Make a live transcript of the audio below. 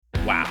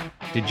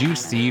Did you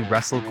see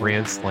Wrestle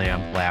Grand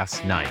Slam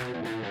last night?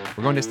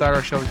 We're going to start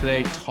our show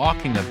today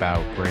talking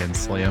about Grand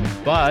Slam,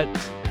 but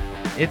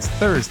it's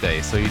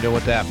Thursday, so you know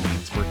what that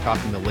means. We're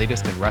talking the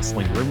latest in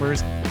wrestling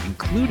rumors,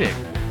 including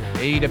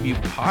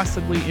AEW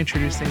possibly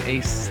introducing a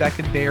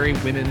secondary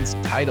women's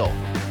title.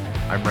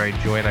 I'm Ryan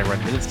Joy, and I run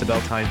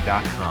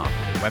MinutesToBellTime.com,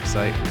 a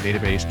website and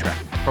database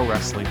tracking pro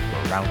wrestling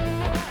from around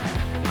the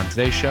world. On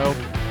today's show,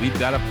 we've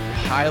got a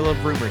pile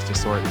of rumors to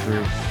sort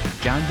through.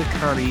 John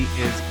DeConnie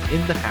is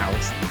in the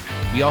house.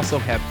 We also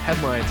have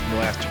headlines from the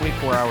last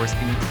 24 hours,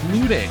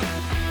 including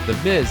The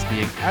Miz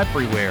being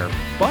everywhere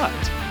but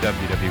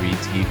WWE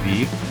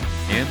TV.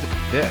 And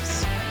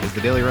this is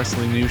the Daily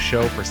Wrestling News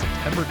Show for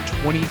September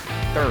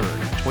 23rd,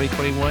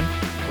 2021,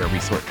 where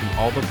we sort through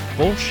all the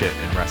bullshit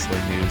in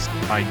wrestling news to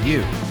find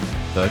you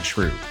the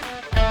truth.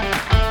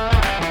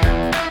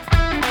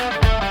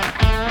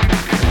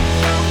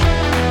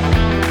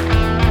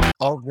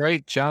 All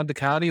right, John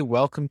DeConnie,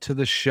 welcome to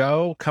the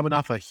show. Coming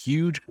off a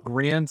huge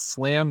Grand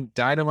Slam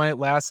Dynamite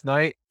last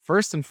night.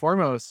 First and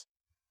foremost,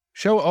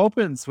 show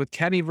opens with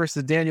Kenny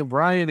versus Daniel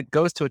Bryan. It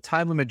goes to a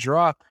time limit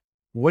draw.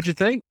 What'd you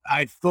think?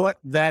 I thought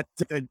that,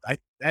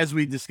 as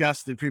we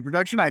discussed in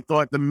pre-production, I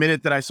thought the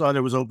minute that I saw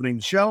there was opening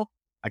the show,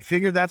 I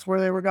figured that's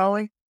where they were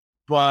going,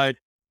 but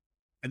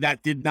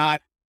that did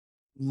not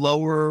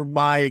lower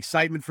my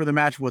excitement for the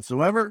match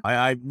whatsoever.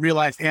 I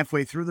realized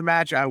halfway through the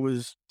match, I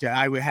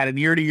had an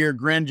ear-to-ear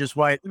grin, just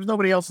why there was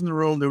nobody else in the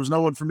room. There was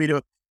no one for me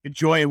to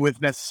enjoy it with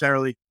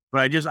necessarily,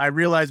 but I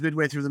realized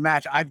midway through the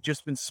match, I've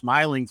just been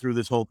smiling through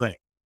this whole thing.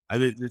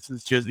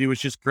 It was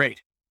just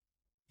great.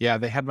 Yeah,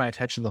 they had my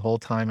attention the whole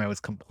time. I was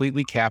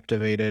completely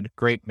captivated.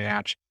 Great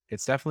match.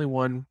 It's definitely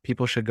one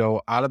people should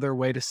go out of their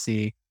way to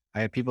see.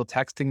 I had people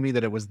texting me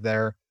that it was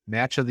their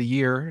match of the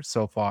year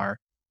so far,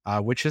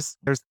 which is,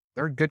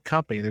 they're a good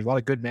company. There's a lot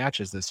of good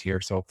matches this year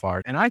so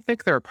far. And I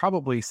think they're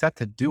probably set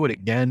to do it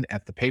again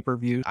at the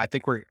pay-per-view. I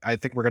think we're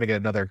going to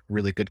get another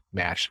really good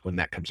match when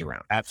that comes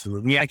around.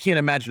 Absolutely. Yeah, I can't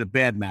imagine a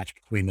bad match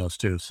between those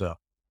two. So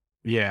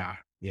yeah.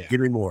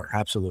 Give me more.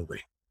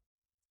 Absolutely.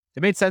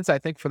 It made sense, I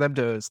think, for them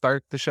to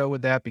start the show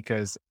with that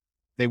because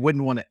they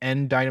wouldn't want to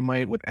end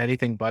Dynamite with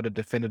anything but a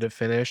definitive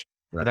finish.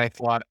 Right. And I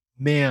thought,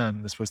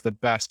 man, this was the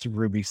best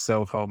Ruby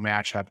Soho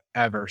match I've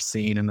ever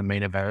seen in the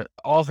main event.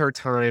 All her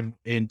time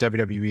in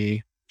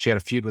WWE, she had a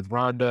feud with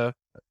Ronda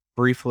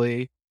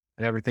briefly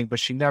and everything, but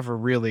she never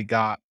really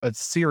got a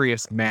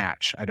serious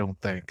match, I don't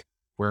think.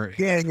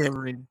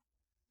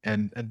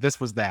 And this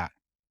was that.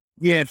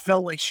 Yeah, it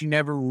felt like she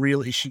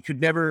could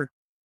never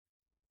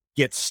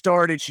get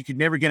started. She could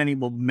never get any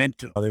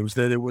momentum.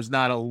 There was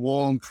not a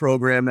long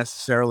program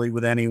necessarily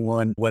with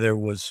anyone, whether it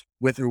was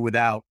with or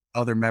without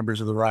other members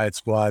of the Riot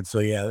Squad. So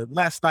yeah,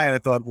 last night I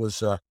thought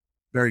was a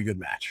very good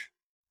match.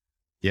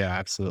 Yeah,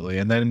 absolutely.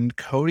 And then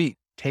Cody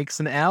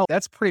takes an L.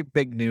 That's pretty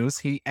big news.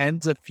 He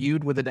ends a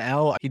feud with an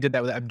L. He did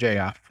that with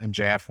MJF.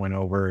 MJF went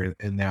over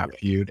in that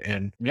feud.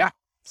 And yeah,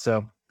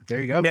 so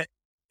there you go.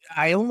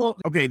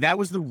 That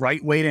was the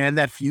right way to end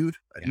that feud.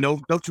 Yeah.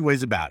 No two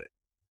ways about it.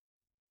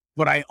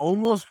 But I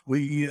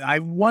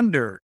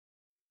wonder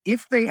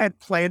if they had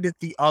planned it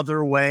the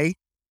other way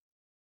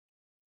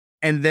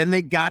and then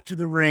they got to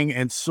the ring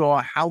and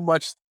saw how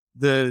much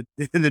the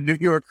New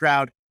York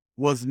crowd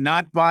was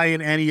not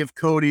buying any of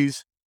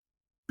Cody's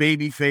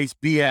babyface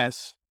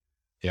BS.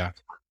 Yeah.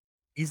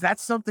 Is that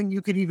something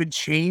you could even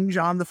change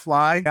on the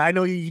fly? I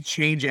know you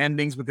change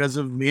endings because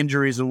of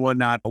injuries and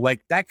whatnot, but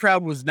like that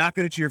crowd was not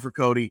going to cheer for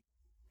Cody.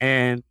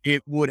 And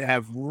it would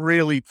have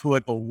really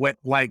put a wet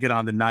blanket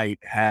on the night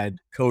had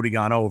Cody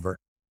gone over.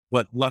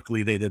 But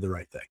luckily, they did the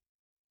right thing.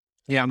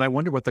 Yeah, and I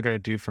wonder what they're going to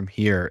do from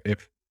here.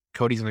 If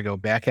Cody's going to go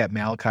back at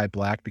Malachi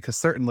Black, because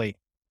certainly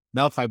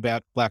Malachi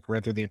Black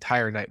ran through the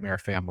entire Nightmare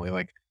family.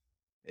 Like,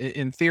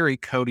 in theory,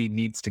 Cody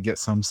needs to get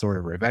some sort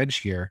of revenge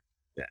here.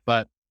 Yeah.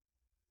 But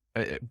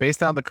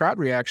based on the crowd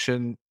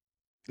reaction,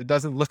 it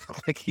doesn't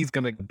look like he's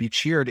going to be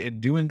cheered in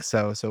doing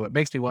so. So it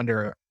makes me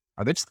wonder,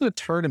 are they just going to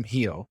turn him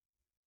heel?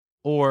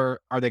 Or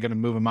are they going to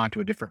move him on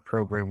to a different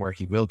program where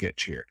he will get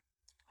cheered?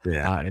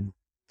 Yeah. And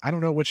I don't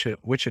know which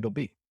it'll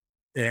be.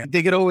 Yeah.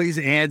 They could always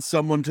add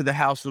someone to the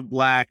House of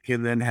Black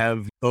and then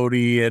have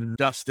Cody and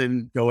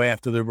Dustin go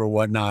after them or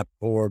whatnot.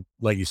 Or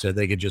like you said,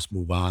 they could just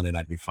move on and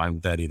I'd be fine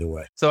with that either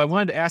way. So I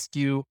wanted to ask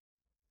you,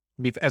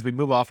 as we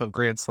move off of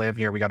Grand Slam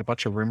here, we got a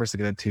bunch of rumors to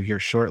get into here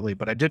shortly,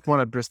 but I did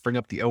want to just bring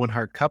up the Owen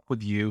Hart Cup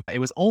with you. It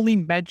was only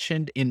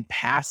mentioned in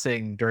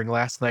passing during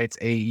last night's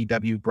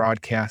AEW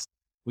broadcast.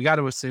 We got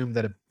to assume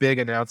that a big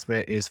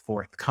announcement is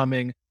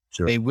forthcoming.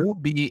 Sure. They will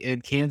be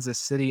in Kansas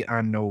City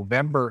on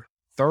November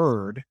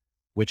 3rd,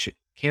 which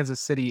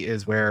Kansas City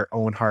is where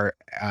Owen Hart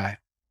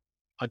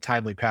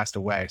untimely passed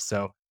away.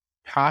 So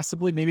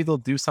possibly maybe they'll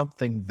do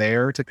something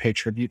there to pay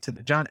tribute to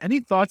John.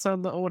 Any thoughts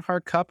on the Owen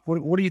Hart Cup?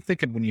 What are you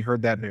thinking when you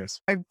heard that news?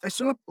 I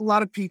saw a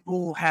lot of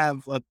people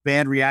have a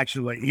bad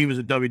reaction, like he was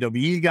a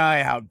WWE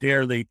guy. How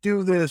dare they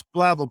do this?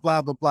 Blah, blah,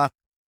 blah, blah, blah.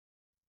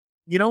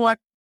 You know what?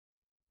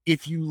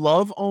 If you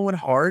love Owen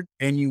Hart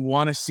and you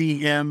want to see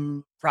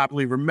him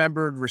properly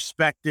remembered,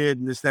 respected,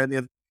 and this, that, and the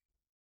other,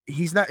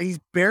 he's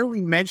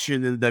barely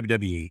mentioned in the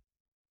WWE.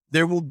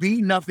 There will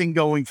be nothing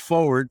going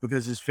forward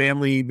because his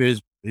family,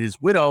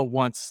 his widow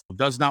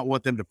does not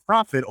want them to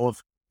profit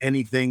off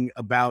anything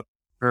about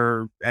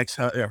her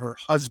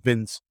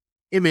husband's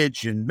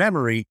image and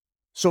memory.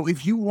 So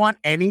if you want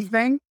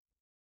anything,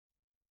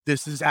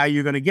 this is how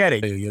you're going to get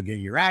it. You'll get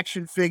your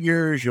action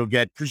figures. You'll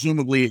get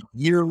presumably a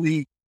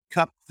yearly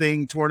cup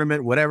thing,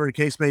 tournament, whatever the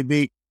case may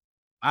be.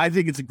 I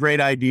think it's a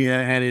great idea,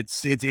 and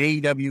it's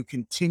AEW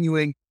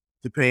continuing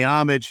to pay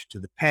homage to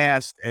the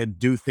past and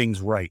do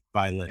things right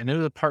by Lynn. And it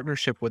was a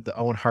partnership with the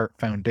Owen Hart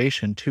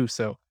Foundation too.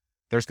 So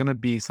there's going to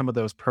be some of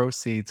those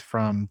proceeds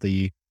from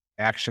the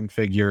action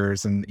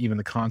figures and even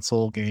the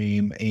console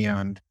game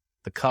and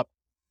the cup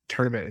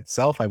tournament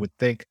itself, I would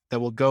think, that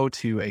will go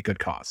to a good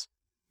cause.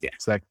 Yeah.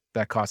 So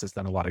that cause has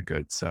done a lot of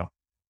good. So.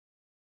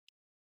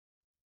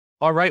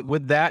 All right.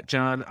 With that,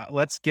 John,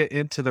 let's get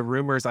into the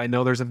rumors. I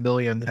know there's a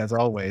million, as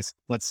always.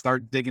 Let's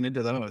start digging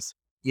into those.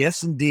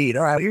 Yes, indeed.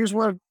 All right. Here's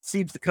what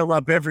seems to come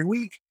up every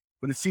week,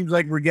 but it seems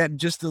like we're getting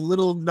just a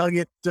little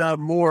nugget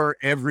more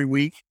every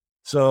week.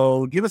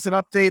 So give us an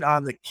update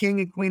on the King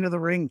and Queen of the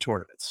Ring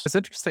tournaments. It's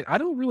interesting. I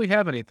don't really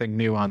have anything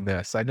new on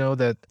this. I know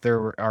that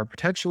there are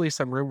potentially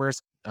some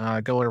rumors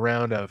going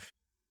around of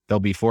there'll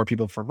be 4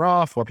 people from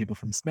Raw, 4 people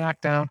from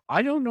SmackDown.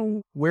 I don't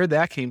know where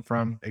that came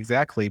from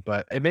exactly,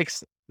 but it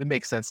makes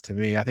sense to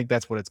me. I think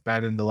that's what it's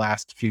been in the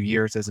last few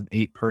years as an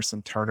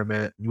 8-person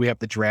tournament. We have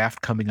the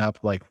draft coming up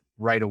like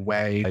right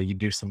away. You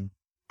do some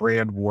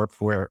brand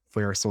warfare,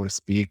 so to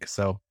speak.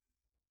 So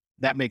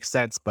that makes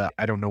sense, but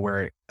I don't know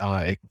where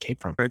it came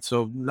from. All right,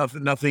 so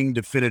nothing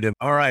definitive.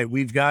 All right,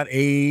 we've got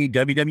a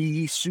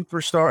WWE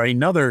superstar,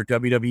 another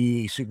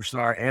WWE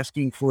superstar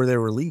asking for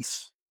their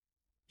release.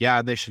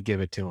 Yeah, they should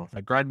give it to him.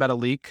 A Grind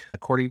Metalik,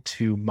 according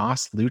to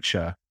Mas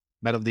Lucha,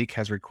 Metalik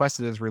has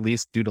requested his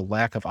release due to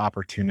lack of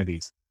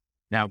opportunities.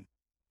 Now,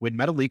 when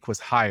Metalik was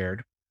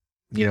hired,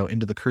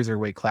 into the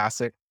Cruiserweight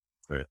Classic,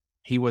 right,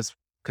 he was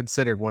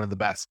considered one of the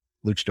best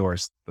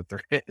luchadors that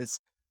there is.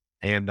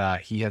 And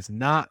he has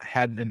not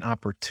had an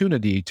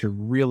opportunity to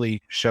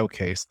really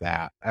showcase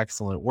that.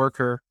 Excellent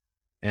worker.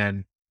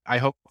 And I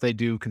hope they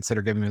do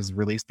consider giving him his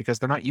release because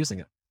they're not using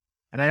it.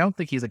 And I don't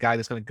think he's a guy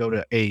that's going to go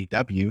to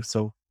AEW.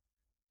 So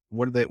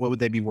what would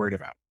they be worried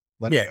about?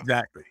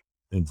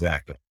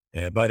 Exactly.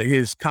 Yeah, but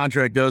his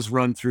contract does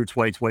run through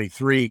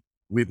 2023,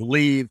 we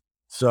believe.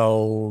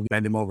 So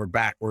bend him over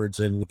backwards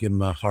and give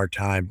him a hard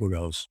time. Who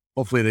knows?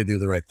 Hopefully they do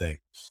the right thing.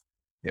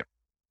 Yep.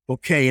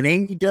 Okay, an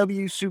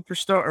AEW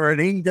superstar or an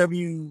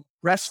AEW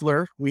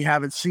wrestler we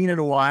haven't seen in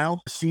a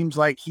while. Seems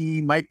like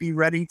he might be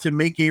ready to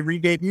make a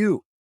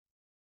re-debut.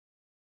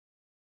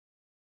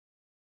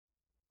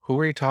 Who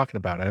are you talking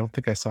about? I don't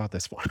think I saw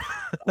this one.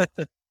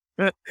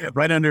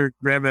 Right under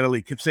Grand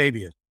Metalik, Kip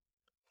Sabian.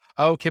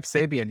 Oh, Kip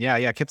Sabian.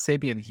 Yeah. Kip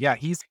Sabian. Yeah,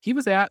 he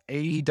was at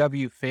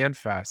AEW Fan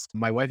Fest.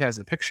 My wife has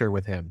a picture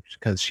with him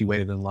because she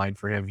waited in line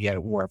for him. He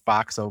wore a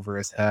box over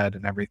his head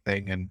and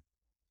everything. And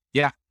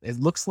yeah, it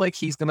looks like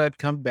he's going to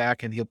come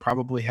back and he'll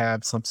probably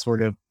have some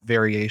sort of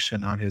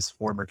variation on his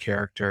former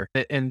character.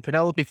 And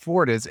Penelope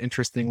Ford is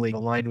interestingly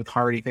aligned with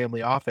Hardy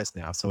Family Office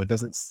now. So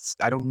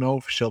I don't know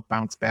if she'll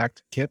bounce back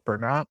to Kip or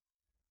not.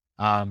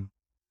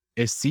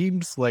 It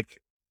seems like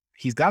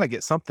he's got to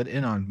get something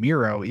in on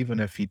Miro, even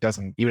if he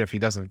doesn't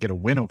get a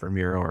win over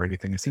Miro or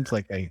anything. It seems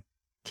like they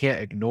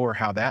can't ignore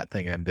how that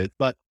thing ended.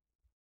 But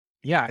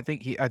yeah,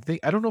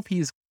 I don't know if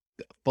he's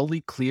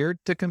fully cleared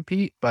to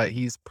compete, but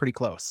he's pretty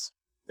close.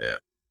 Yeah.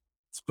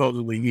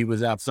 Supposedly he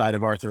was outside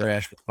of Arthur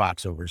Ashe with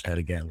box over his head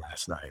again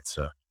last night.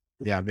 So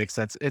yeah, it makes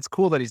sense. It's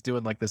cool that he's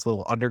doing like this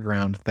little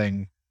underground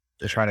thing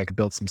to try to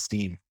build some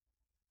steam.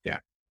 Yeah.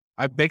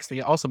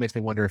 It also makes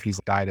me wonder if he's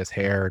dyed his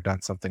hair or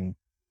done something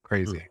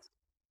crazy.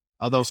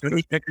 Although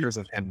there's pictures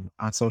of him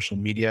on social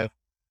media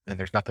and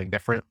there's nothing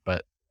different,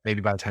 but maybe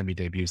by the time he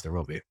debuts, there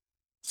will be.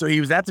 So he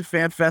was at the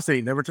Fan Fest and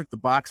he never took the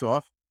box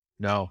off?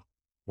 No.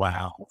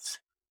 Wow.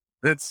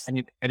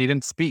 And he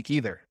didn't speak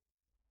either.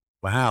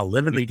 Wow.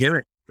 Living the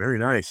gimmick. Very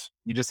nice.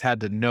 You just had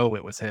to know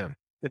it was him.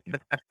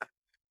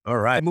 All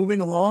right.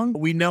 Moving along,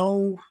 we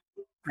know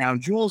Crown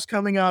Jewel's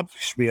coming up.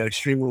 We got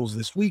Extreme Rules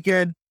this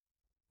weekend.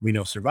 We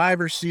know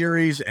Survivor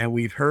Series, and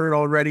we've heard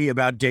already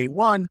about Day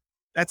One.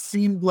 That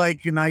seemed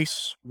like a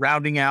nice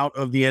rounding out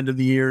of the end of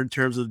the year in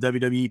terms of the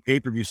WWE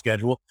pay-per-view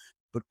schedule.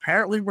 But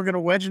apparently we're going to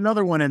wedge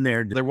another one in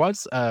there. There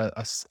was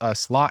a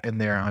slot in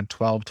there on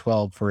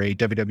 12/12 for a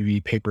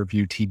WWE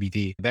pay-per-view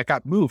TBD. That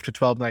got moved to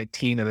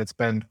 12/19, and it's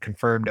been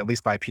confirmed, at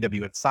least by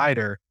PW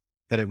Insider,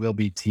 that it will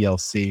be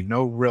TLC.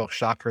 No real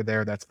shocker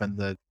there. It's been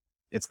the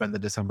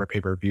December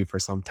pay-per-view for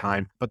some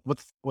time. But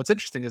what's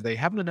interesting is they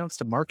haven't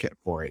announced a market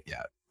for it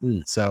yet.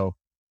 So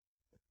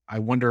I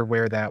wonder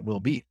where that will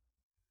be.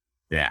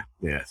 Yeah.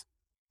 Yes.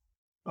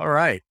 All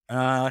right.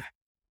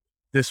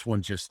 This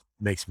one just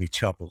makes me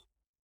chuckle.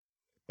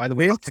 By the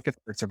way, tickets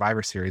for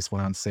Survivor Series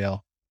went on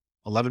sale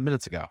 11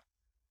 minutes ago.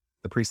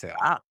 The pre-sale.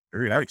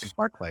 Very nice.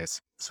 Smart place.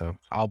 So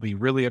I'll be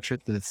really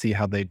interested to see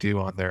how they do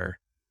on their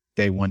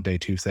day 1, day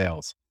 2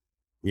 sales.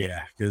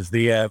 Yeah, because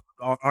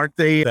aren't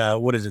they?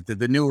 What is it?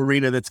 The new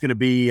arena that's going to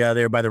be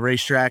there by the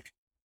racetrack.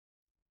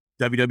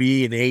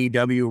 WWE and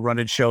AEW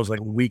running shows like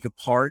a week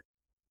apart.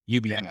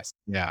 UBS.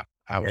 Yeah.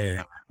 Out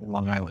Yeah, in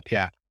Long Island.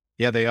 Yeah.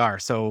 Yeah, they are.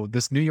 So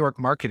this New York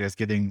market is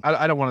getting,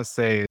 I don't want to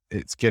say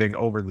it's getting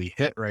overly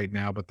hit right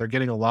now, but they're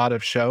getting a lot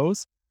of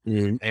shows.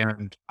 mhm.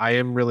 And I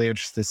am really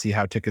interested to see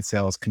how ticket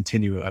sales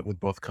continue with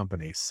both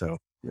companies. So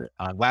Yeah.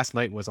 last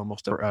night was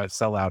almost a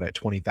sellout at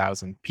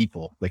 20,000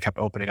 people. They kept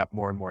opening up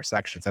more and more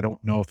sections. I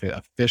don't know if it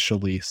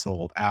officially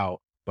sold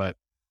out, but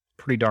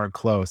pretty darn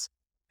close.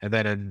 And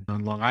then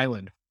on Long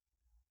Island,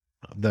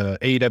 the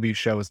AEW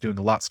show is doing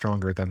a lot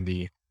stronger than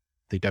the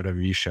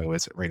WWE show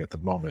is right at the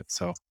moment.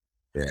 So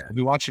Yeah. we'll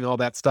be watching all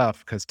that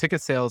stuff because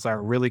ticket sales are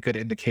a really good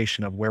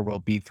indication of where we'll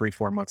be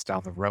 3-4 months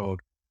down the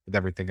road with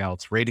everything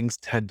else. Ratings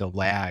tend to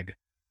lag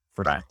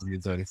for Right. some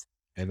reasons.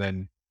 And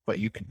then, but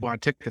you can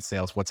want ticket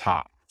sales, what's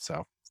hot.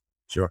 So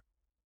Sure.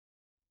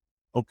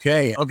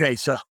 Okay. Okay.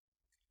 So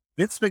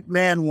Vince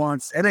McMahon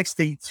wants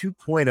NXT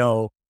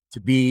 2.0 to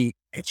be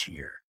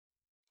edgier.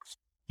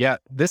 yeah,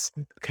 this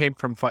came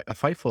from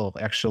Fightful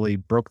actually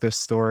broke this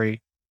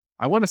story.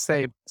 I want to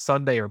say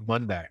Sunday or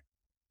Monday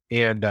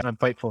and on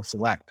Fightful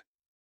Select.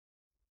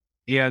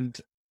 And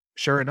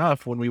sure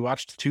enough, when we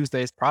watched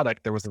Tuesday's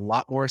product, there was a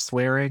lot more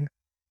swearing.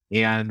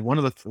 And one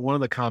of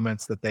the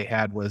comments that they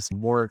had was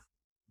more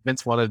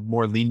Vince wanted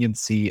more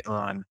leniency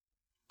on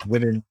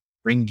women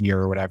ring gear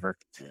or whatever.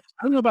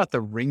 I don't know about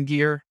the ring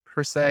gear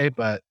per se,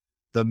 but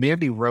the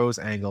Mandy Rose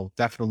angle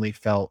definitely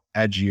felt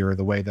edgier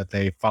the way that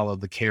they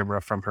followed the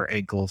camera from her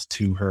ankles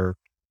to her.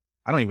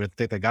 I don't even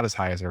think they got as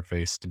high as her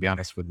face, to be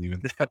honest with you,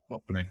 in that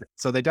opening.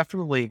 So they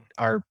definitely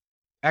are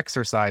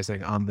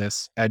exercising on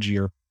this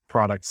edgier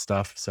product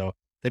stuff. So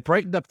they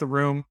brightened up the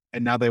room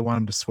and now they want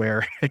them to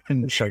swear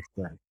and show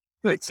swearing.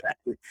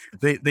 Exactly.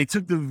 They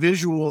took the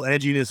visual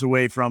edginess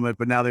away from it,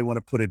 but now they want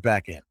to put it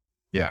back in.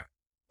 Yeah.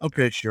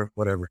 Okay, sure,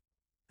 whatever.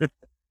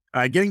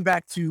 Getting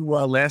back to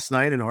last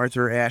night in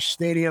Arthur Ashe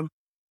Stadium,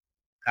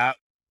 uh,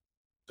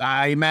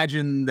 I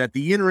imagine that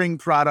the in-ring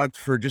product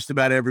for just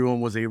about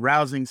everyone was a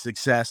rousing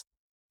success.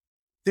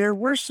 There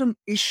were some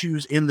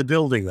issues in the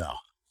building, though.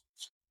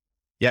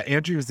 Yeah,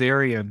 Andrew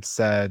Zarian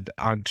said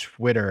on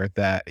Twitter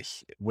that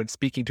when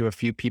speaking to a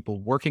few people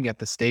working at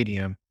the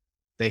stadium,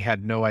 they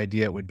had no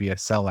idea it would be a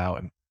sellout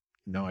and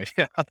no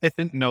idea. They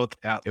didn't know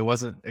that it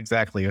wasn't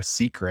exactly a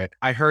secret.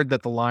 I heard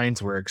that the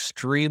lines were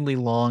extremely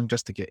long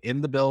just to get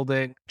in the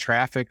building.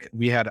 Traffic.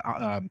 We had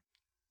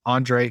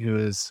Andre,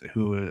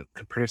 who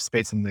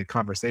participates in the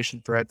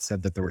conversation thread,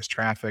 said that there was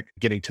traffic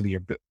getting to the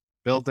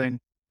building.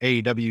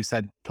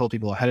 AEW told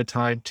people ahead of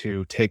time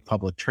to take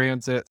public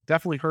transit.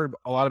 Definitely heard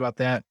a lot about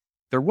that.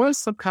 There was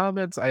some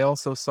comments I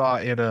also saw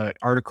in an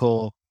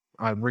article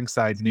on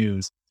Ringside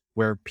News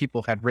where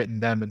people had written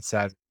them and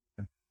said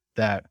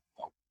that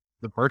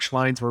the merch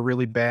lines were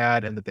really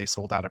bad and that they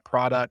sold out of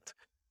product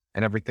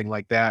and everything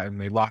like that. And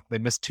they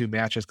missed 2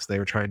 matches because they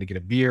were trying to get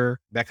a beer,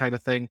 that kind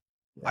of thing.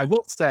 I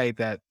will say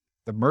that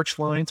the merch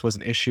lines was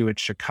an issue in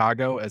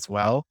Chicago as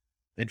well.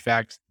 In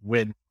fact,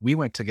 when we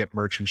went to get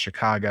merch in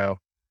Chicago,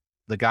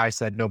 the guy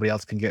said nobody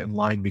else can get in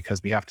line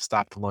because we have to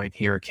stop the line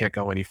here. It can't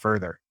go any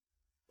further.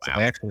 So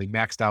they actually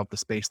maxed out the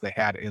space they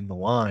had in the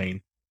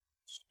line.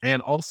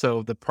 And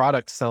also the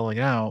product selling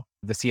out,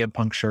 the CM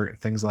Punk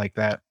shirt, things like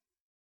that.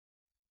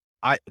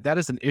 That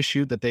is an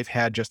issue that they've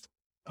had just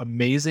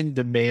amazing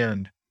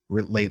demand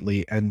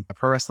lately. And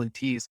Pro Wrestling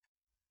Tees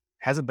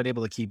hasn't been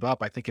able to keep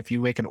up. I think if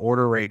you make an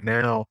order right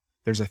now,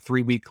 there's a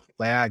 3-week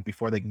lag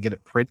before they can get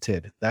it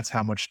printed. That's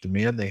how much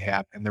demand they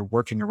have. And they're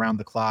working around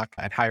the clock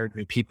and hired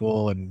new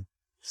people and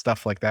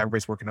stuff like that.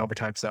 Everybody's working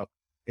overtime. So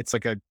it's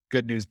like a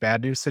good news,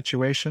 bad news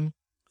situation.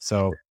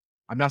 So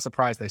I'm not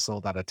surprised they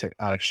sold out of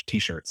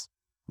t-shirts.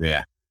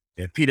 Yeah.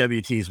 Yeah,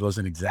 PWTs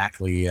wasn't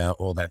exactly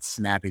all that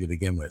snappy to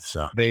begin with.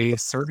 So They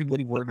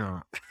certainly were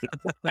not.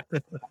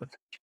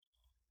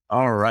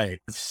 all right.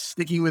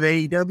 Sticking with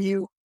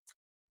AEW,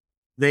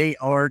 they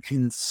are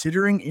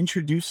considering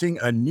introducing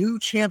a new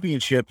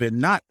championship and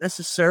not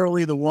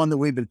necessarily the one that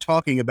we've been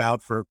talking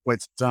about for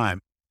quite some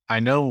time. I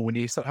know when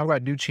you talk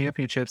about new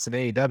championships in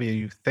AEW,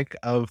 you think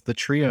of the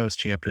Trios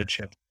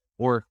Championship,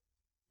 or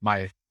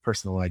my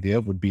personal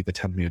idea would be the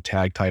 10-man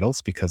tag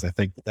titles because I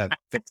think that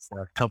fits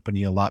their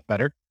company a lot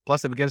better.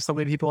 Plus, it would get so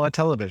many people on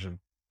television.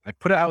 I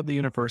put it out in the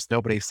universe.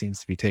 Nobody seems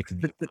to be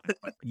taking it.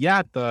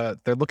 Yeah,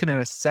 they're looking at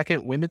a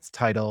second women's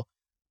title.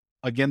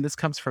 Again, this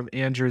comes from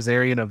Andrew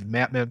Zarian of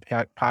Matman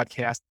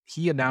Podcast.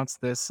 He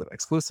announced this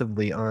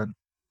exclusively on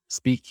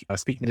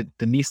speaking to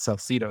Denise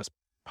Salcido's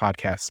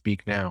podcast,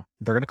 Speak Now.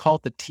 They're going to call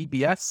it the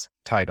TBS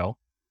title,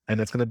 and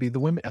it's going to be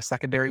a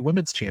secondary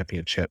women's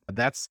championship.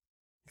 That's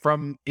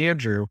from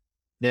Andrew.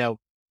 Now,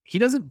 he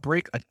doesn't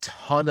break a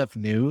ton of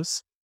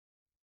news,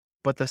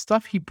 but the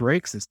stuff he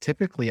breaks is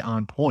typically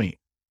on point.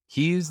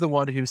 He's the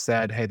one who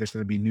said, hey, there's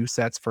going to be new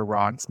sets for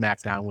Raw and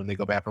SmackDown when they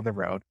go back on the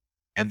road.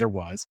 And there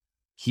was.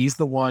 He's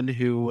the one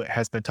who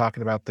has been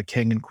talking about the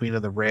King and Queen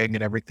of the Ring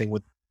and everything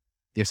with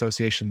the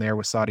association there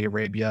with Saudi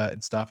Arabia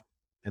and stuff.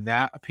 And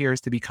that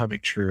appears to be coming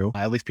true.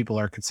 At least people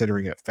are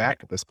considering it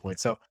fact at this point.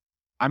 So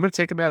I'm going to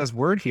take him at his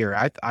word here.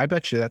 I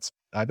bet you there's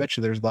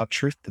a lot of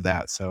truth to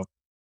that. So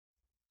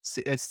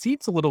it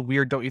seems a little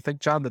weird, don't you think,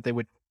 John, that they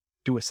would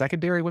do a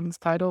secondary women's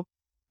title?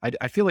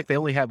 I feel like they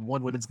only have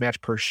one women's match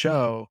per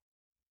show.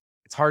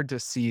 It's hard to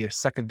see a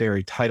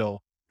secondary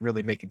title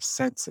really making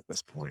sense at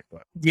this point.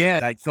 But yeah,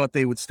 I thought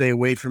they would stay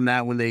away from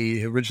that when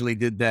they originally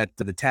did that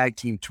the tag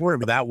team tour,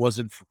 but that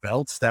wasn't for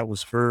belts. That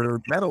was for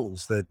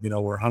medals that,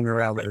 were hung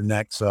around their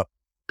neck. So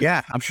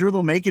yeah, I'm sure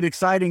they'll make it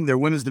exciting. Their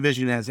women's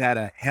division has had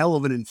a hell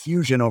of an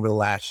infusion over the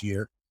last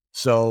year.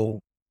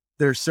 So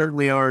there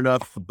certainly are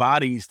enough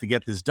bodies to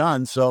get this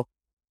done. So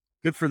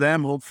good for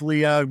them.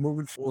 Hopefully,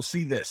 we'll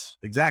see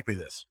exactly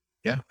this.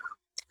 Yeah.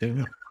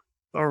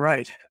 All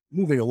right.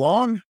 Moving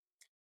along.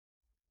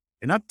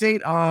 An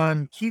update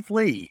on Keith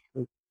Lee.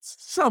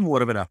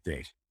 Somewhat of an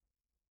update.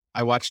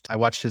 I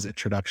watched his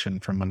introduction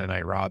from Monday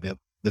Night Raw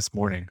this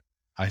morning.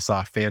 I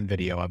saw a fan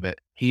video of it.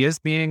 He is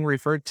being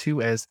referred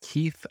to as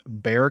Keith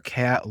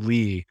Bearcat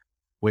Lee,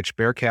 which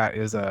Bearcat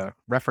is a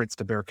reference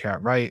to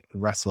Bearcat Wright, who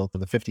wrestled in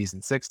the 50s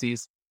and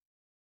 60s.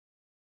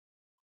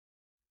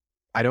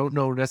 I don't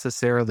know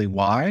necessarily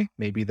why.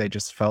 Maybe they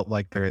just felt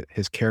like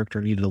his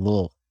character needed a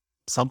little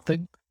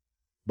something.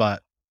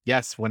 But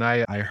yes, when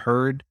I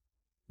heard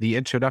the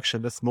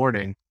introduction this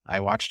morning, I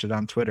watched it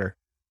on Twitter.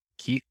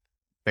 Keith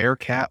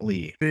Bearcat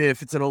Lee.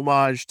 If it's an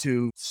homage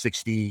to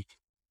 60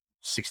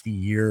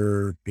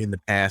 year in the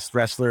past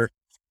wrestler.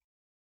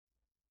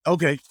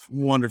 Okay,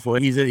 wonderful.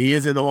 He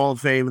is in the Hall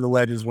of Fame in the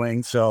Legends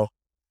wing. So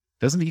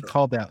doesn't he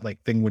call that like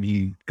thing when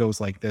he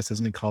goes like this?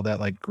 Isn't he call that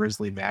like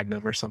Grizzly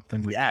Magnum or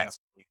something? Yes.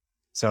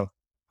 So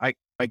I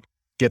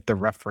get the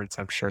reference.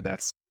 I'm sure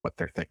that's what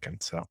they're thinking.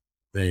 So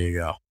there you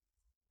go.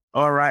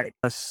 All right.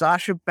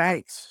 Sasha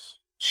Banks.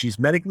 She's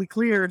medically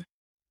cleared.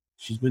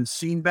 She's been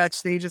seen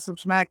backstage at some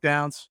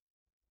SmackDowns.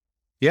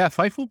 Yeah,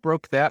 Fightful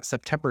broke that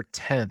September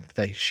 10th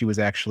that she was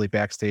actually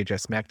backstage at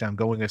SmackDown,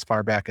 going as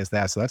far back as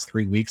that. So that's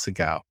 3 weeks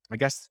ago. I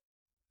guess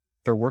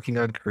they're working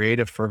on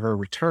creative for her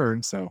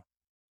return. So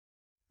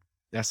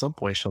at some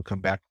point she'll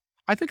come back.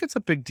 I think it's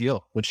a big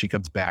deal when she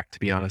comes back, to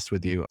be honest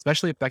with you,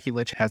 especially if Becky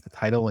Lynch has the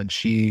title and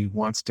she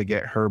wants to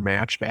get her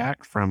match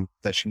back from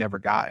that she never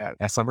got at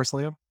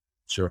SummerSlam.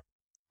 Sure.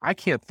 I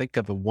can't think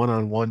of a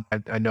one-on-one.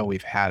 I know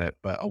we've had it,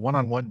 but a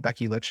one-on-one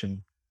Becky Lynch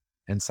and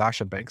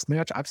Sasha Banks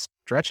match, I'm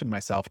stretching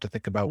myself to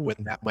think about when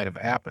that might have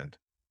happened.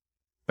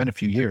 Been a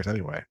few years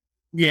anyway.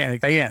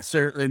 Yeah,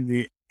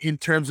 certainly. In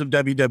terms of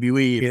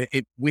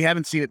WWE, we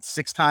haven't seen it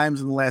 6 times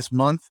in the last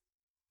month.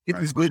 It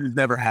was good as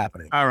never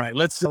happening. All right,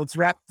 let's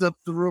wrap up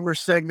the rumor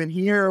segment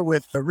here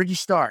with Ricky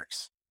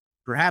Starks.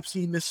 Perhaps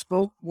he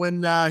misspoke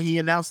when he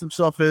announced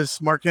himself as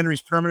Mark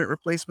Henry's permanent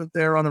replacement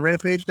there on the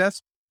Rampage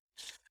desk.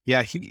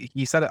 Yeah,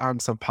 he said it on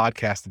some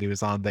podcast that he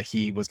was on that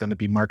he was going to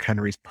be Mark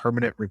Henry's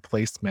permanent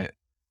replacement.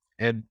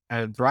 And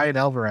Brian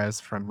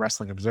Alvarez from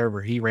Wrestling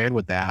Observer, he ran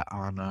with that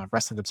on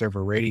Wrestling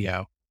Observer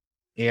Radio.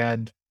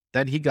 And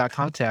then he got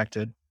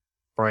contacted,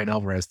 Brian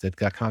Alvarez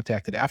got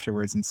contacted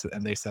afterwards,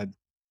 and they said,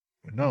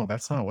 no,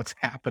 that's not what's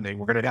happening.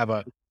 We're going to have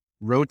a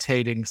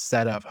rotating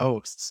set of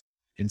hosts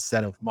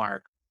instead of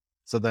Mark.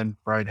 So then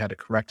Brian had to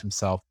correct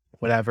himself.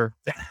 Whatever.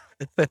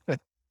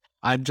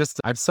 I'm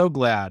so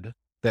glad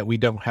that we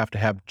don't have to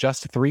have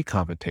just 3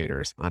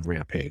 commentators on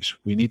Rampage.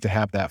 We need to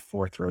have that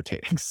 4th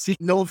rotating seat.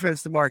 No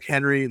offense to Mark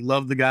Henry.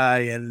 Love the guy.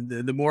 And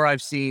the more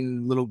I've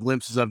seen little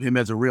glimpses of him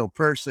as a real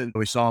person,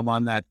 we saw him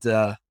on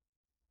that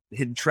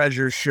Hidden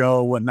Treasure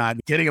show, whatnot,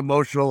 getting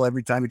emotional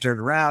every time he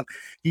turned around.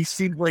 He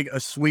seemed like a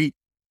sweet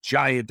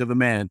giant of a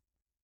man.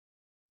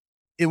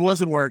 It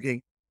wasn't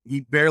working.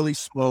 He barely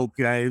spoke.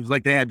 It was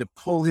like they had to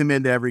pull him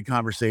into every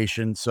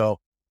conversation. So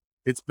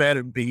it's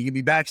better. He can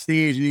be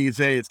backstage and you can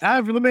say, it's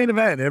time for the main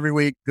event every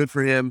week. Good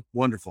for him.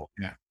 Wonderful.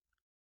 Yeah.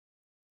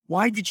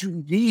 Why did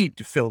you need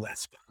to fill that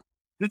spot?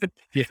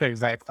 Yeah,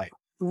 exactly.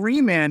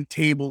 3-man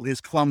table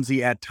is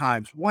clumsy at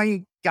times. Why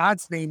in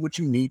God's name would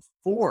you need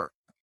 4?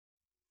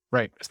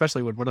 Right.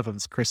 Especially when one of them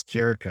is Chris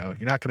Jericho.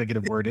 You're not going to get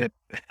a word in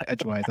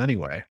edgewise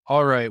anyway.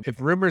 All right.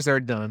 If rumors are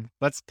done,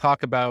 let's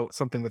talk about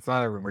something that's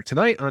not a rumor.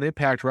 Tonight on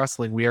Impact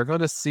Wrestling, we are going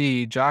to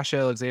see Josh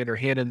Alexander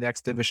hand in the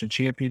X Division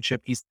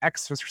Championship. He's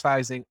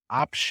exercising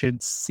option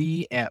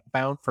C at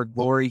Bound for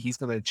Glory. He's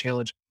going to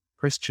challenge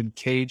Christian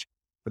Cage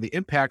for the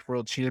Impact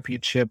World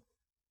Championship.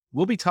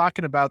 We'll be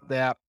talking about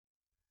that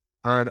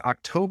on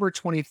October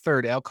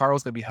 23rd. Al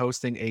Carl's going to be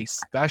hosting a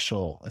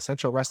special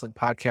Essential Wrestling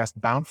Podcast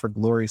Bound for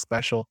Glory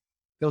special.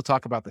 He'll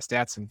talk about the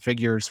stats and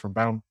figures from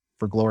Bound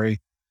for Glory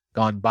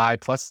gone by.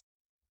 Plus,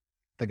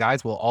 the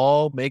guys will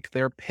all make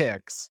their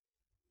picks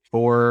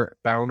for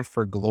Bound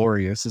for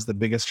Glory. This is the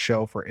biggest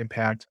show for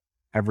Impact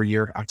every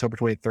year. October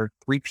 23rd,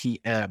 3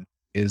 p.m.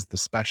 is the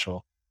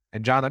special.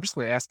 And John, I'm just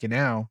going to ask you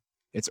now.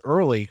 It's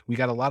early. We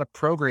got a lot of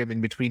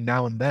programming between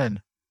now and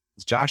then.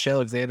 Is Josh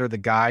Alexander the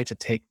guy to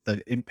take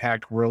the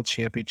Impact World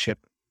Championship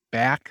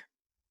back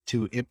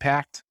to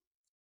Impact?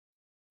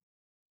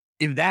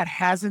 If that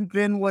hasn't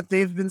been what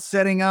they've been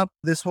setting up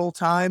this whole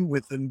time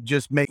with him,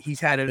 he's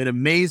had an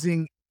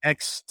amazing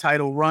X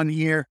title run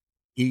here.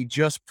 He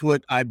just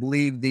put, I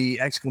believe, the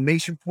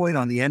exclamation point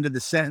on the end of the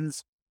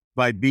sentence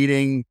by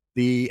beating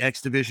the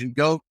X Division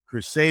GOAT,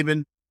 Chris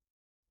Sabin.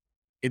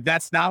 If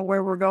that's not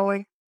where we're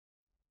going,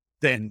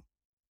 then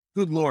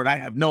good Lord, I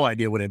have no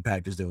idea what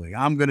Impact is doing.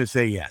 I'm going to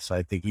say yes.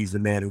 I think he's the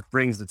man who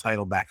brings the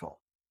title back home.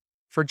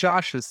 For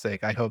Josh's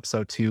sake, I hope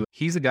so too.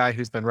 He's a guy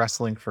who's been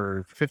wrestling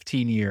for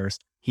 15 years.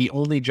 He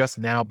only just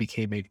now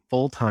became a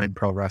full-time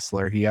pro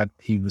wrestler.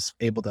 He was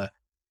able to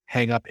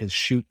hang up his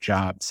shoot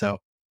job. So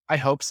I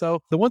hope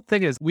so. The one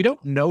thing is we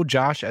don't know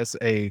Josh as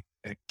a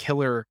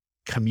killer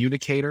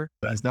communicator.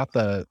 He's not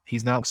a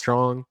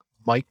strong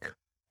mic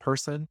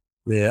person.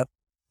 Yeah.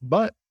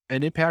 But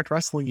in Impact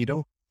Wrestling, you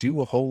don't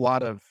do a whole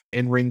lot of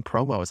in-ring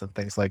promos and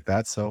things like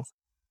that. So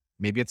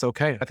maybe it's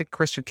okay. I think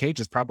Christian Cage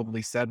has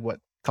probably said a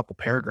couple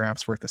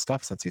paragraphs worth of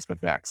stuff since he's been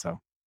back. So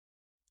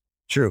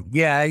true.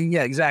 Yeah,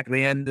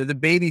 exactly. And the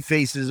baby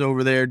faces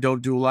over there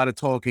don't do a lot of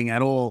talking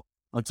at all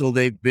until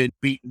they've been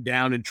beaten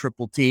down and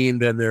triple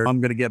teamed and I'm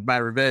going to get my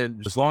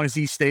revenge. As long as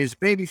he stays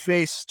baby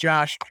face,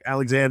 Josh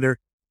Alexander,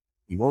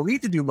 he won't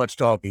need to do much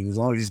talking as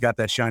long as he's got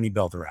that shiny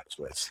belt around his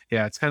waist.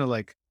 Yeah, it's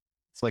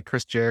like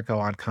Chris Jericho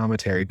on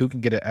commentary. Who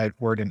can get a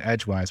word in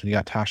edgewise when you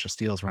got Tasha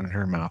Steelz running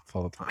her mouth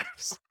all the time?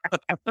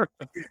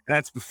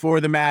 That's before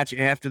the match,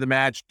 after the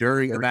match,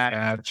 during the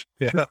match.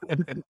 Yeah.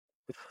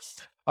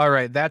 All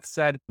right. That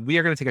said, we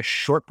are going to take a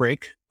short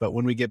break, but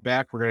when we get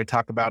back, we're going to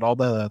talk about all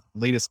the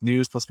latest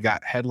news. Plus, we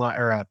got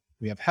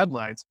we have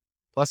headlines.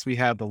 Plus, we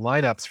have the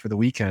lineups for the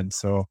weekend.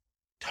 So,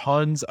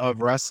 tons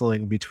of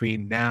wrestling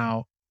between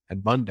now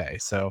and Monday.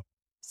 So,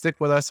 stick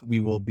with us. We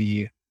will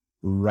be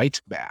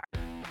right back.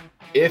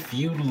 If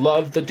you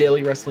love the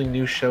Daily Wrestling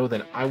News Show,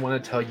 then I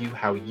want to tell you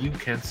how you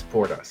can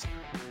support us.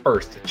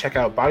 First, check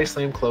out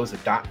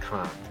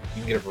bodyslamclothes.com.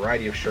 You can get a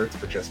variety of shirts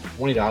for just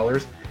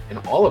 $20, and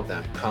all of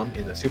them come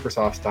in the super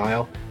soft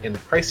style, and the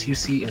price you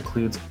see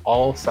includes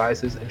all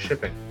sizes and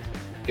shipping.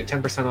 Get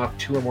 10% off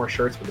 2 or more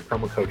shirts with the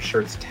promo code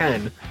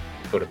SHIRTS10.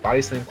 Go to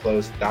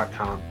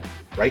bodyslamclothes.com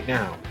right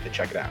now to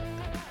check it out.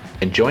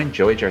 And join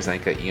Joey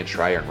Jarzenka, Ian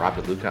Schreier, and Rob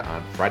DeLuca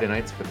on Friday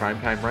nights for the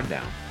Primetime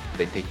Rundown.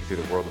 They take you through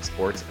the world of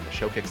sports, and the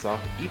show kicks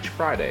off each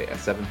Friday at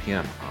 7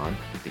 p.m. on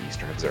the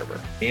Eastern Observer.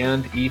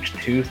 And each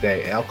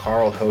Tuesday, Al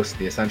Carl hosts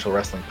the Essential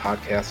Wrestling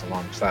Podcast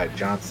alongside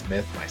John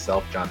Smith,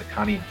 myself, John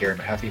DeConnie, and Gary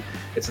Mahaffey.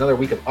 It's another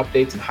week of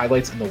updates and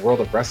highlights in the world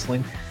of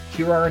wrestling.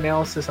 Here are our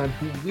analysis on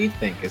who we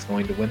think is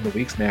going to win the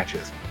week's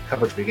matches.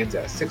 Coverage begins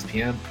at 6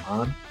 p.m.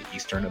 on the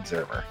Eastern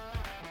Observer.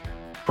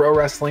 Pro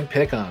Wrestling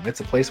Pick'em. It's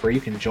a place where you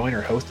can join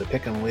or host a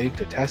Pick'em League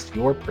to test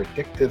your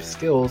predictive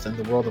skills in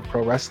the world of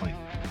pro wrestling.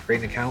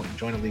 Create an account and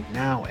join a league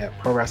now at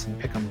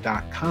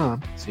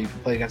ProWrestlingPick'em.com so you can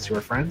play against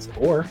your friends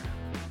or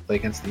play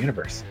against the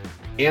universe.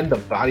 And the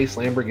Body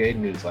Slam Brigade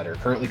newsletter,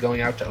 currently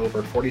going out to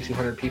over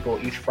 4,200 people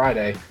each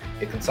Friday.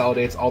 It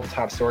consolidates all the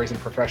top stories in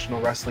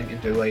professional wrestling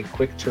into a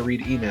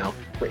quick-to-read email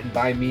written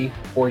by me,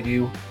 for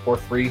you, for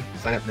free.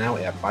 Sign up now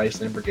at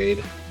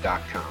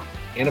BodySlamBrigade.com.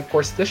 And of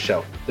course, this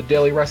show, the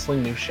Daily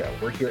Wrestling News Show.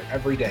 We're here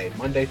every day,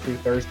 Monday through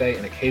Thursday,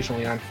 and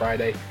occasionally on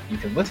Friday. You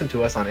can listen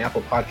to us on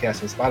Apple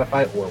Podcasts and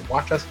Spotify, or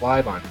watch us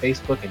live on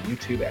Facebook and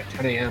YouTube at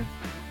 10 a.m.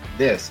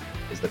 This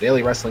is the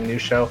Daily Wrestling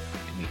News Show,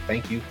 and we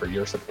thank you for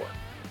your support.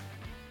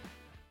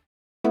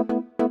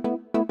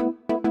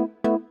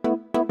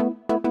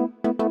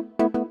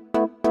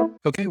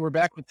 Okay, we're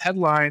back with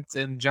headlines,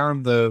 and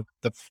John, the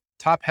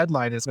top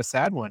headline is a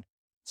sad one.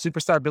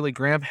 Superstar Billy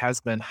Graham has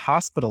been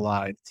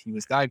hospitalized. He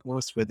was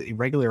diagnosed with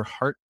irregular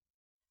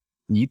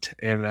heartbeat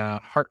and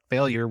heart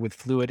failure with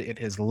fluid in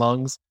his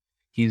lungs.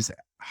 He's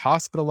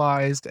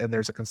hospitalized, and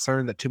there's a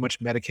concern that too much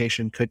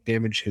medication could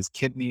damage his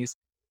kidneys.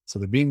 So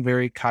they're being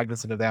very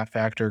cognizant of that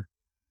factor.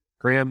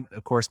 Graham,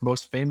 of course,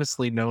 most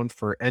famously known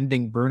for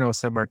ending Bruno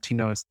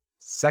Sammartino's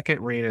second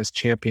reign as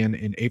champion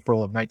in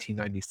April of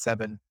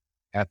 1997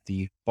 at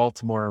the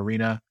Baltimore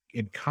Arena.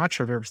 In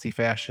controversy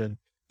fashion,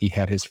 he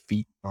had his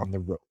feet on the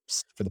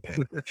ropes for the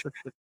pin.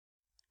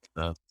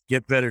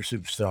 Get better,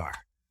 superstar.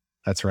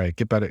 That's right.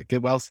 Get better.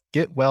 Get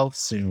well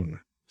soon,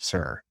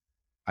 sir.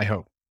 I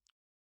hope.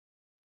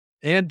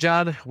 And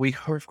John, we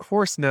of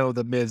course know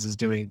the Miz is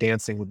doing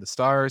Dancing with the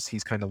Stars.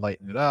 He's kind of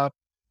lighting it up.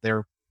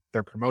 They're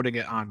promoting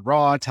it on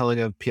Raw, telling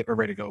him people are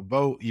ready to go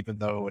vote, even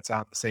though it's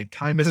on the same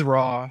time as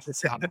Raw.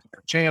 It's on a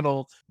different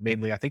channel.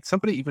 Mainly, I think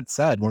somebody even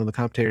said, one of the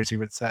commentators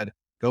even said,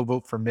 go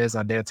vote for Miz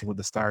on Dancing with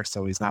the Stars,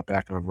 so he's not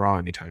back on Raw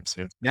anytime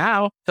soon.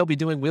 Now, he'll be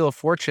doing Wheel of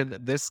Fortune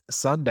this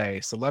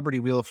Sunday, Celebrity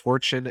Wheel of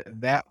Fortune.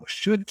 That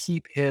should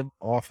keep him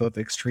off of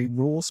Extreme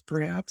Rules,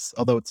 perhaps,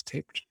 although it's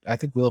taped. I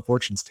think Wheel of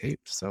Fortune's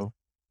taped, so.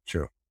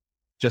 True.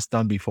 Just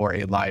done before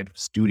a live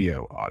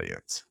studio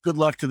audience. Good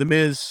luck to the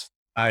Miz.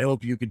 I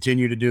hope you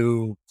continue to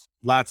do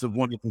lots of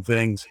wonderful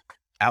things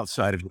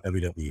outside of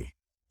WWE.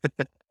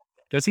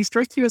 Does he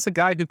strike you as a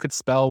guy who could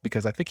spell?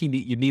 Because I think you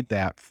need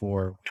that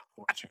for Wheel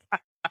of Fortune.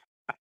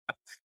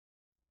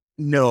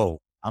 No,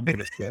 I'm going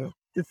to say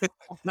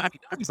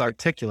he's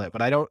articulate,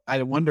 but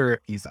I wonder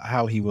if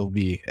how he will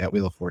be at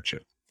Wheel of Fortune.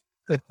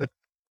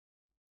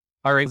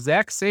 All right,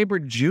 Zack Sabre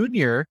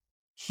Jr.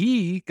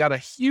 He got a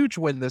huge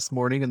win this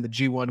morning in the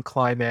G1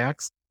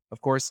 Climax.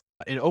 Of course,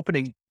 in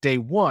opening day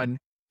 1,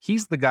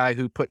 he's the guy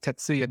who put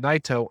Tetsuya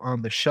Naito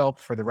on the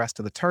shelf for the rest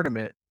of the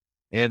tournament.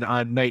 And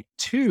on night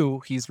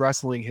 2, he's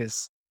wrestling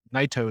his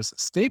Naito's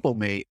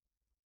stablemate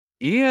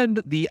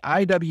and the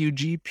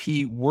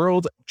IWGP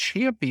World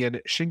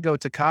Champion Shingo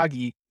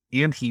Takagi,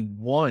 and he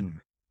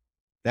won.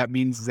 That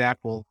means Zach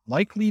will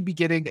likely be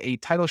getting a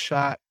title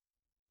shot,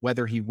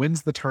 whether he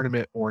wins the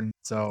tournament or not.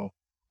 So,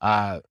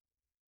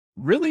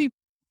 really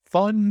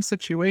fun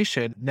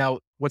situation. Now,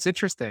 what's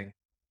interesting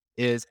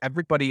is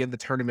everybody in the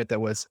tournament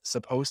that was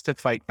supposed to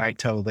fight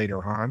Naito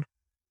later on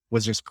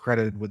was just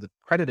credited with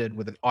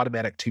an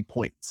automatic 2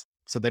 points.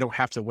 So they don't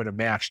have to win a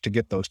match to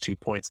get those 2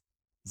 points.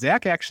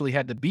 Zach actually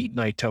had to beat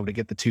Naito to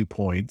get the 2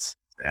 points.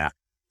 Yeah.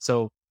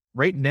 So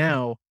right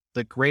now,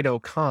 the Great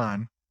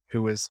Khan,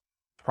 who is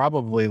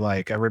probably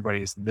like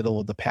everybody's middle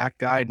of the pack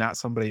guy, not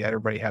somebody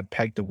everybody had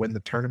pegged to win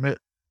the tournament.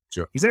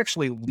 Sure. He's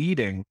actually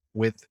leading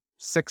with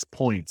 6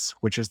 points,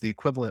 which is the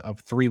equivalent of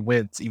 3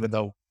 wins, even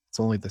though it's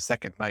only the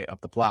second night of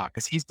the block.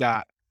 Because he's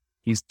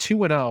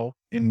 2-0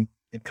 in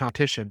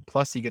competition,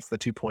 plus he gets the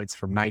 2 points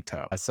from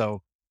Naito.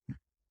 So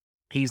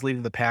he's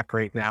leading the pack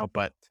right now.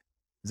 But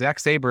Zack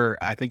Sabre,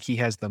 I think he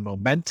has the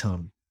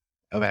momentum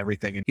of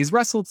everything. And he's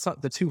wrestled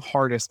the 2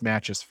 hardest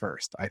matches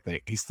first, I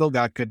think. He's still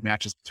got good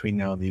matches between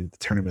now and the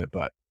tournament,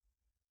 but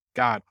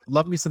God,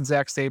 love me some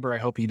Zack Sabre. I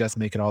hope he does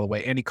make it all the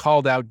way. And he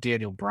called out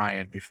Daniel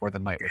Bryan before the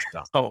night was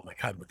done. Oh my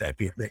God, would that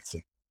be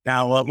amazing?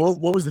 Now, what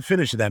was the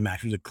finish of that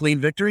match? Was it a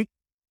clean victory?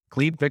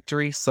 Clean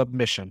victory,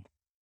 submission.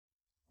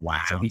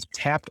 Wow. So he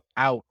tapped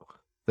out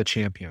the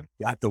champion.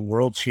 Got the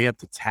world champ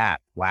to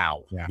tap.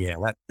 Wow. Yeah.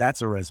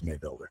 That's a resume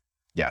builder.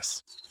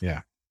 Yes.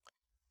 Yeah.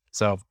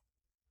 So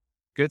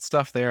good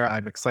stuff there.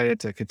 I'm excited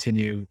to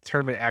continue.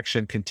 Tournament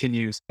action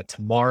continues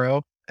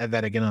tomorrow and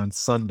then again on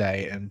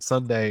Sunday. And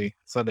Sunday's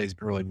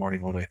early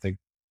morning one, I think.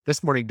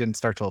 This morning didn't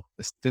start till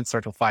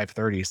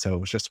 5:30, so it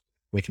was just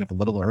waking up a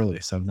little early,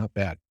 so not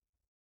bad.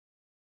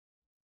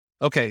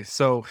 Okay,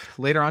 so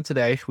later on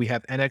today, we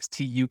have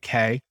NXT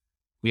UK.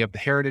 We have the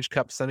Heritage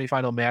Cup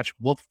semifinal match,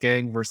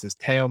 Wolfgang versus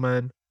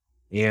Teoman.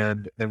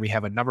 And then we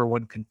have a number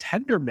 1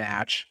 contender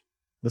match.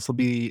 This will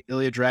be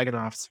Ilya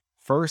Dragunov's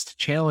first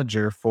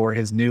challenger for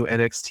his new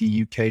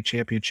NXT UK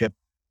championship.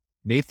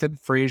 Nathan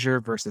Frazier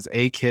versus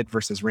A-Kid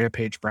versus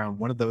Rampage Brown.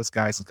 One of those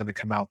guys is going to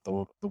come out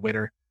the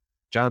winner.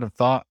 John,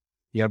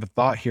 you have a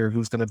thought here.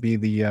 Who's going to be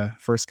the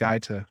first guy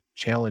to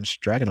challenge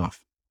Dragunov?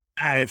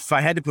 If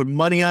I had to put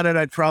money on it,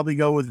 I'd probably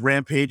go with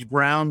Rampage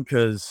Brown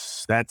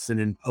because that's an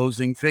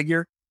imposing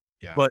figure.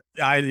 Yeah. But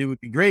it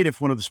would be great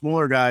if one of the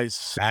smaller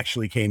guys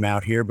actually came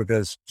out here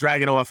because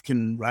Dragunov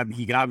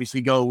he can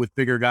obviously go with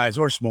bigger guys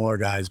or smaller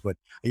guys. But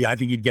yeah, I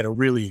think you'd get a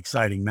really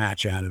exciting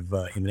match out of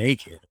him and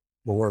A-Kid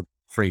or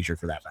Frazier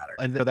for that matter.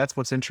 And that's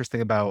what's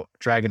interesting about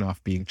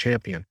Dragunov being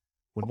champion.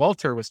 When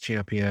Walter was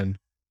champion,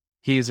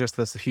 he's just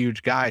this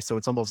huge guy. So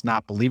it's almost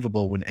not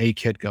believable when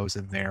A-Kid goes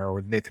in there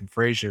or Nathan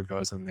Frazier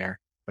goes in there.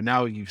 But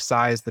now you've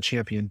sized the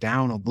champion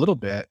down a little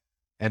bit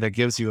and it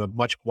gives you a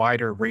much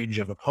wider range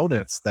of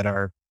opponents that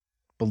are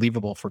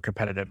believable for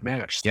competitive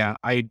match. Yeah,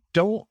 I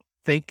don't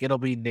think it'll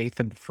be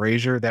Nathan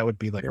Frazier. That would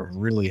be like a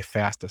really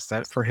fast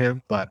ascent for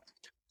him, but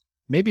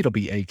maybe it'll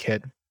be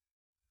A-Kid.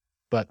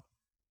 But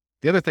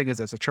the other thing is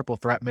it's a triple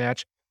threat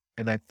match,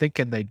 and I'm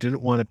thinking they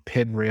didn't want to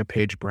pin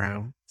Rampage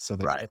Brown, so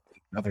there's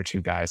other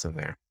 2 guys in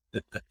there.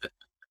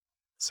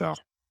 So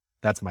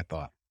that's my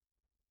thought.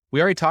 We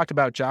already talked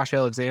about Josh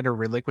Alexander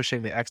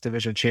relinquishing the X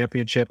Division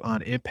Championship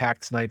on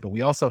Impact tonight, but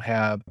we also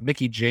have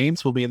Mickey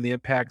James will be in the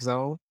Impact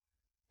Zone.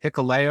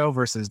 Hikuleo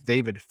versus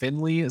David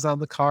Finlay is on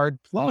the card,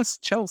 plus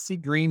Chelsea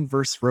Green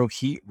versus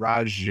Rohit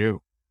Raju.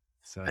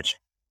 So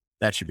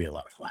that should be a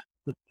lot of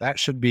fun. That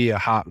should be a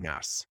hot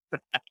mess.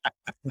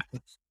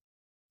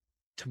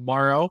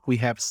 Tomorrow, we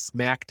have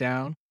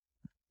SmackDown.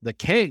 The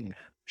King,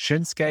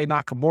 Shinsuke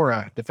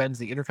Nakamura, defends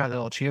the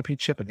Intercontinental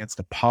Championship against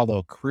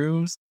Apollo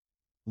Crews.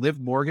 Liv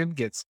Morgan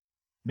gets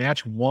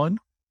match 1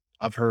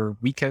 of her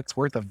weekend's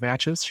worth of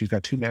matches. She's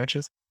got 2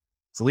 matches.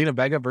 Zelina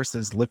Vega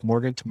versus Liv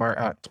Morgan tomorrow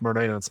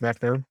night on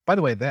SmackDown. By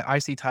the way, that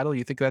IC title,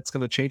 you think that's going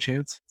to change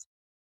hands?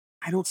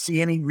 I don't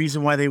see any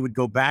reason why they would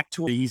go back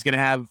to it. He's going to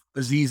have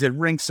Aziz at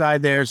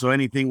ringside there, so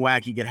anything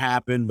wacky could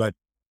happen. But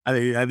I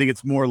think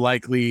it's more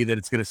likely that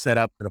it's going to set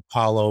up an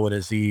Apollo and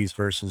Aziz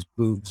versus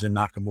Boogs and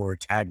Nakamura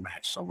tag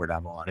match somewhere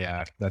down the line.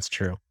 Yeah, that's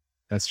true.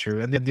 That's true.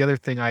 And then the other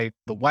thing,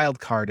 the wild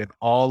card in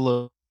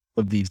all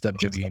of these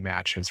WWE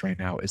matches right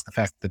now is the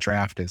fact that the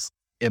draft is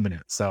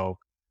imminent. So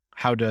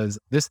how does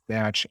this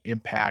match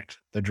impact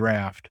the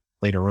draft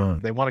later on?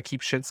 They want to keep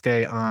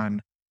Shinsuke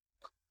on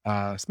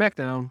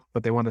SmackDown,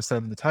 but they want to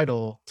send the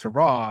title to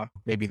Raw.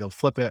 Maybe they'll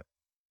flip it,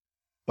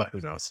 but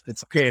who knows?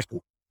 It's okay.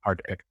 Hard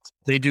to pick.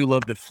 They do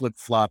love to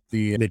flip-flop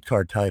the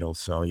mid-card titles,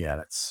 so yeah,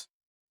 that's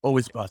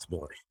always a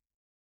possibility.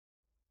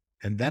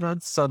 And then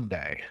on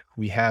Sunday,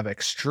 we have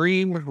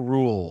Extreme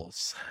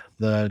Rules,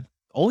 the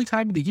only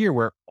time of the year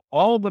where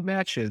all the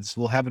matches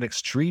will have an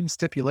extreme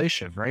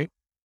stipulation, right?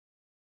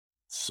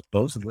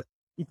 Supposedly.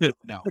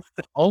 No,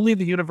 only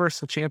the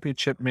Universal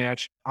Championship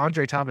match.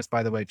 Andre Thomas,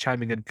 by the way,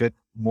 chiming in. Good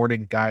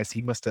morning, guys.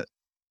 He must have.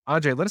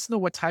 Andre, let us know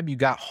what time you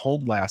got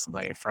home last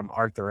night from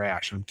Arthur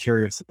Ashe. I'm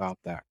curious about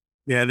that.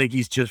 Yeah, I think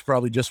he's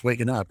probably just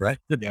waking up, right?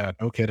 Yeah,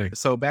 no kidding.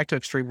 So back to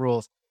Extreme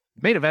Rules.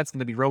 Main event's going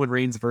to be Roman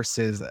Reigns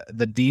versus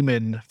the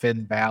Demon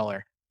Finn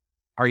Balor.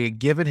 Are you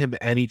giving him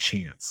any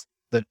chance?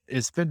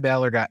 Is Finn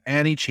Balor got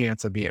any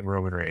chance of beating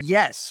Roman Reigns?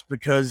 Yes,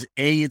 because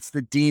A, it's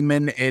the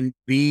Demon, and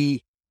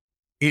B,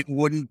 it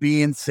wouldn't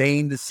be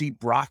insane to see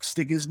Brock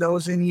stick his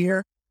nose in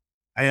here.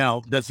 I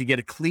know. Does he get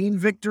a clean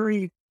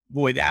victory?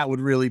 Boy, that would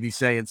really be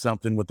saying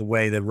something with the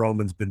way that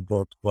Roman's been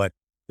booked. But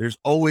there's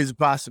always a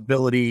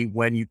possibility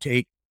when you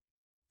take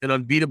an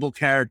unbeatable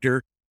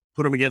character,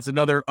 put him against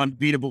another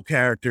unbeatable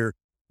character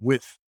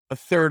with a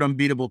third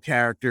unbeatable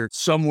character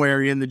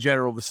somewhere in the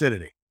general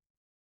vicinity.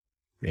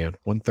 Man,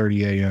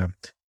 1:30 a.m.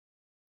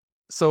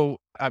 So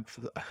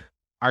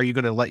are you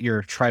going to let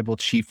your tribal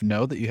chief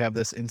know that you have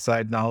this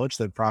inside knowledge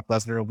that Brock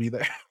Lesnar will be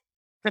there?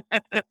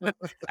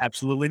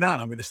 Absolutely not.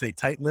 I'm going to stay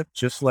tight-lipped,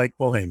 just like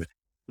Paul Heyman.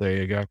 There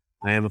you go.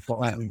 I am a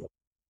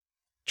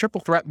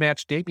Triple threat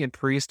match, Damian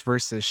Priest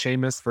versus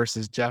Sheamus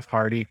versus Jeff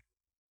Hardy.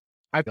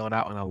 I'm going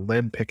out on a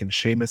limb picking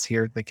Sheamus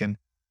here, thinking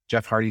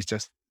Jeff Hardy's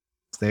just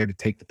there to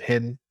take the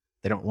pin.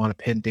 They don't want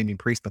to pin Damian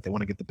Priest, but they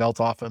want to get the belt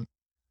off him.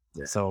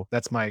 Yeah. So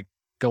that's my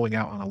going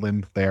out on a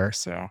limb there.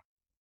 So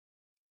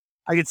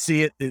I could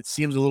see it. It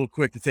seems a little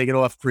quick to take it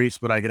off Priest,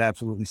 but I could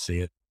absolutely see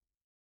it.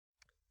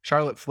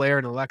 Charlotte Flair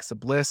and Alexa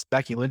Bliss,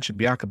 Becky Lynch and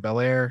Bianca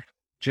Belair,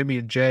 Jimmy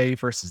and Jay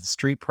versus the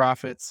Street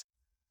Profits,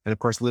 and of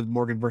course Liv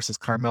Morgan versus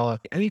Carmella.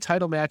 Any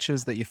title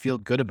matches that you feel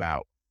good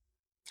about,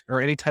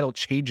 or any title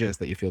changes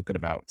that you feel good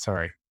about?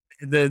 Sorry,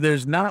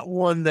 there's not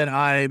one that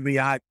I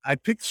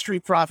picked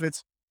Street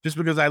Profits just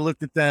because I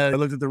looked at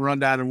the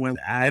rundown and went,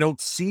 I don't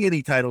see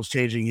any titles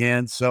changing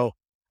hands, so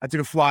I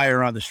took a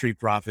flyer on the Street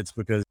Profits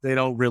because they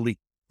don't really.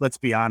 Let's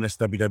be honest,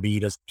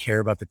 WWE doesn't care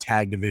about the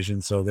tag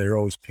division, so they're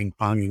always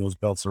ping-ponging those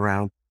belts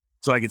around.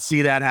 So I could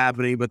see that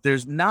happening, but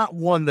there's not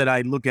one that I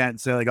look at and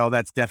say, like, oh,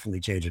 that's definitely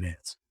changing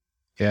hands.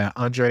 Yeah,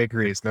 Andre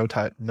agrees. No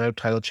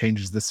title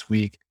changes this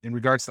week. In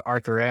regards to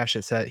Arthur Ashe,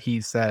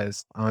 he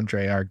says,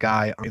 Andre, our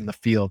guy in the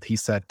field, he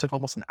said, took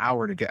almost an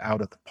hour to get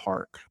out of the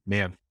park.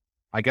 Man,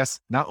 I guess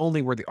not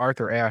only were the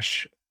Arthur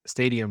Ashe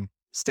Stadium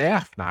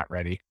staff not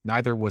ready,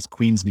 neither was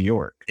Queens, New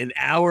York. An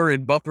hour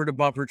in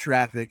bumper-to-bumper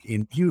traffic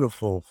in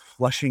beautiful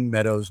Flushing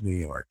Meadows, New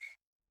York.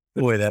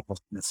 Boy, that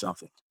must have been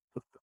something.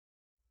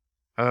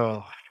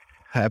 Oh,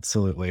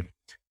 absolutely.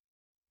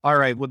 All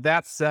right, with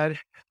that said,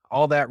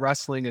 all that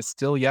wrestling is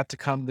still yet to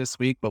come this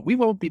week, but we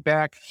won't be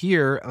back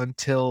here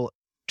until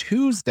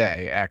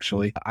Tuesday,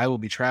 actually. I will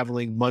be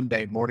traveling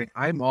Monday morning.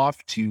 I'm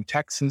off to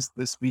Texas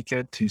this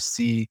weekend to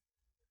see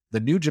the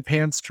New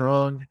Japan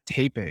Strong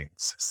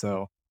tapings.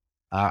 So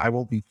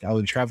I'll be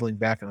traveling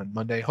back on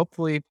Monday.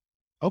 Hopefully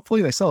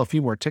they sell a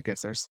few more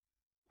tickets. If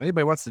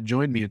anybody wants to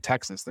join me in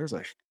Texas, there's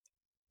a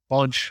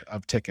bunch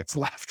of tickets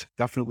left.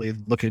 Definitely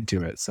look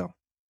into it. So,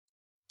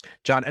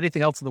 John,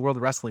 anything else in the world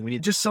of wrestling? We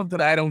need just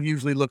something I don't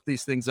usually look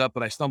these things up,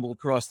 but I stumbled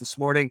across this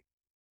morning.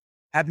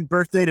 Happy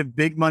birthday to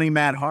Big Money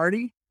Matt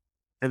Hardy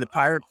and the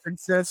Pirate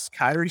Princess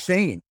Kairi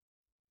Sane.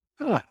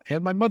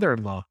 And my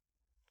mother-in-law.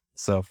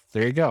 So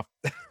there you go.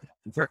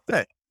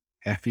 Birthday.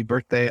 Happy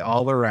birthday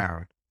all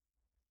around.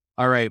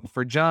 All right.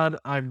 For John,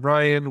 I'm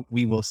Ryan.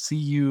 We will see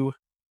you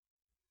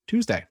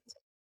Tuesday.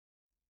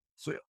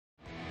 So